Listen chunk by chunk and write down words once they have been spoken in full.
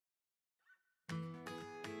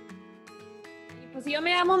Pues yo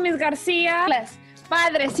me llamo Miss García.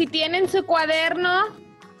 Padres, si tienen su cuaderno,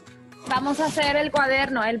 vamos a hacer el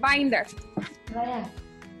cuaderno, el binder. Vaya.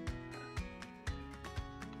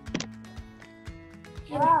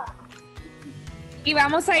 Y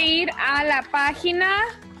vamos a ir a la página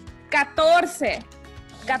 14.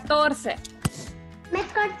 14. Miss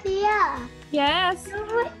Garcia, Yes.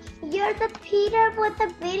 you're the Peter with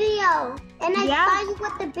the video. And I Yeah. saw you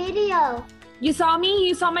with the video. You saw me?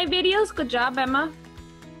 You saw my videos? Good job, Emma.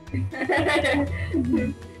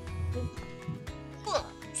 Cool,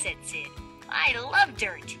 said Sid. I love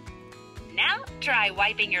dirt. Now try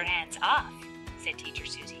wiping your hands off, said Teacher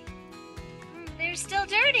Susie. They're still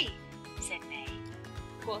dirty, said May.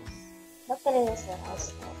 No querés hacer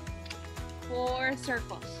eso. 4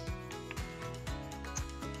 circles.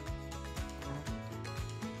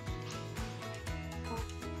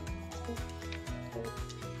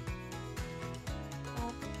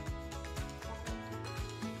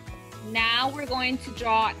 Now we're going to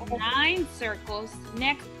draw 9 circles.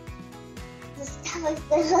 Next, Estamos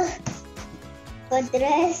con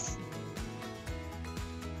 3.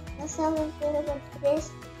 No estamos con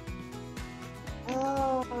 3.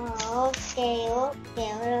 Oh, ok,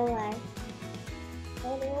 ahora va.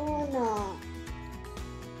 Por 1.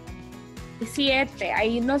 7.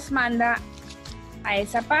 Ahí nos manda a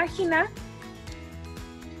esa página.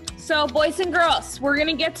 So, boys and girls, we're going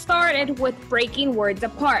to get started with breaking words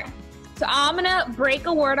apart. So, I'm going to break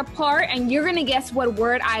a word apart, and you're going to guess what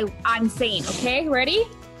word I'm saying, okay? Ready?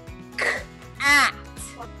 At.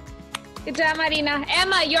 Good job, Marina.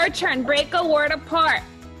 Emma, your turn. Break a word apart.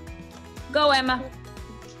 Go, Emma.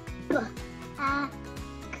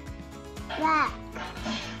 Black.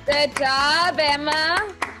 Good job,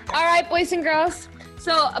 Emma. All right, boys and girls.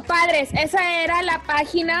 So, padres, esa era la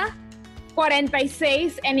página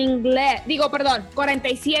 46 en inglés. Digo, perdón,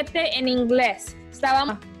 47 en inglés.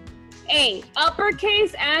 Estábamos A,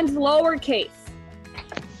 uppercase and lowercase.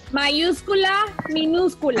 Mayúscula,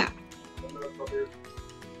 minúscula.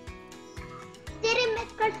 Did it,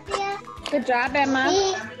 Miss Garcia? Good job, Emma.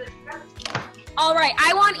 Sí. All right,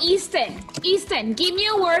 I want Easton. Easton, give me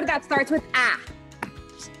a word that starts with A.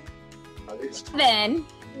 Then,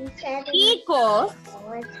 equals.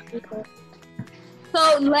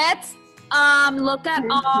 So let's look at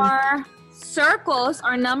our circles,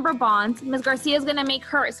 our number bonds. Ms. Garcia is gonna make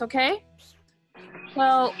hers, okay?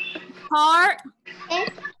 So part,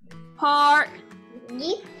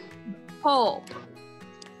 whole.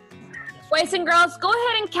 Boys and girls, go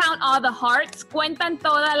ahead and count all the hearts. Cuentan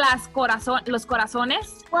todas los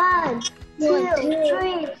corazones. 1, 2,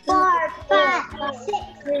 3, 4, 5, 6,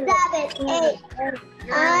 7, 8,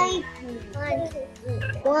 9,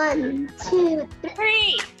 1, 2,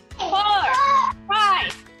 3, 4,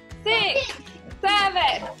 5, 6,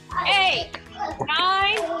 7, 8,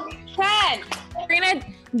 9, 10. We're gonna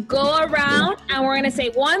go around and we're gonna say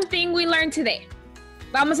one thing we learned today.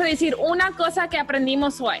 Vamos a decir una cosa que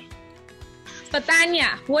aprendimos hoy. So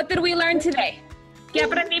Tanya, what did we learn today? ¿Qué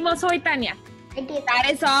aprendimos hoy, Tanya? That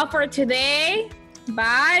is all for today.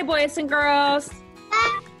 Bye, boys and girls.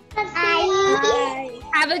 Bye.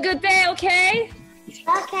 Have a good day, okay?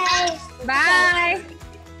 Okay. Bye.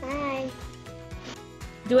 Bye.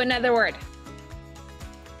 Do another word.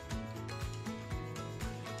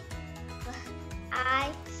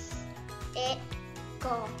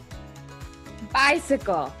 Go.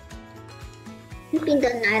 Bicycle. No pinto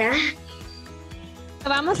nada.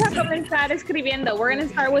 Vamos a comenzar escribiendo. We're going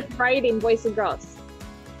to start with writing, boys and girls.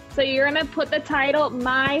 So you're going to put the title,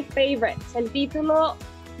 My Favorites. El título,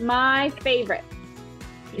 My Favorites.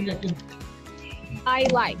 I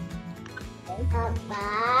like.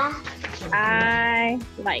 Papa. I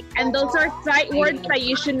like. And those are sight words that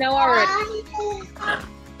you should know already.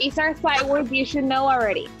 These are sight words you should know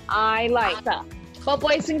already. I like. But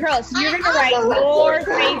boys and girls, you're going to write your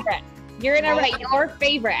favorite. You're going to write your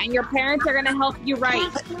favorite, and your parents are going to help you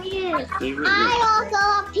write. I also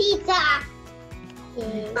love pizza.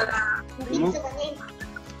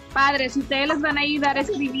 Padres, ustedes les van a ayudar a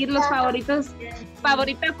escribir los favoritos,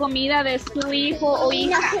 favorita comida de su hijo o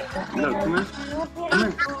hija.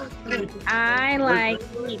 I like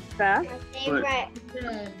pizza. Favorite.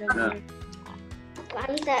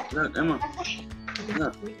 Look, Emma.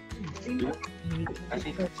 Look.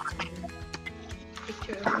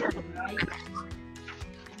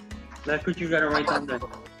 That's what you gotta write down there.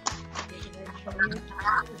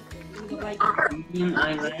 Medium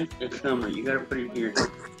I like the summer. You gotta put it here.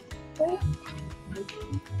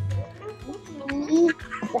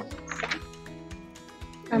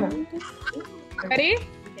 Ready?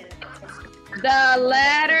 The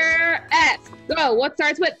letter S. Go. What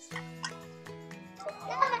starts with?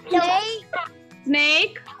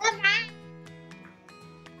 Snake.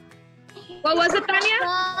 What was it, Tanya?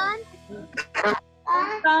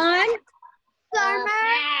 Sun.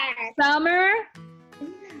 Summer.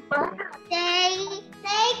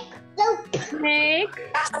 Snake.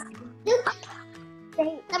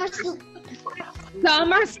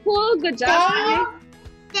 Summer school. Good job.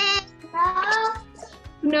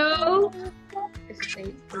 Snow.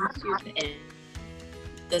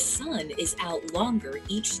 The sun is out longer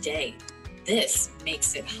each day. This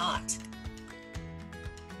makes it hot.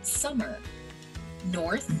 Summer.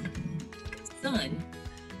 North. Sun.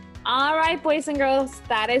 All right, boys and girls,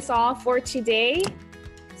 that is all for today.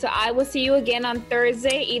 So I will see you again on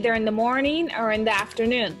Thursday, either in the morning or in the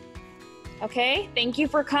afternoon. Okay, thank you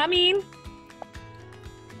for coming.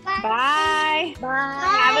 Bye.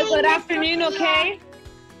 Have a good afternoon, okay?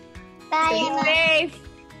 Stay safe.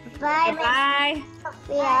 Bye. Bye.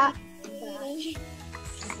 Yeah.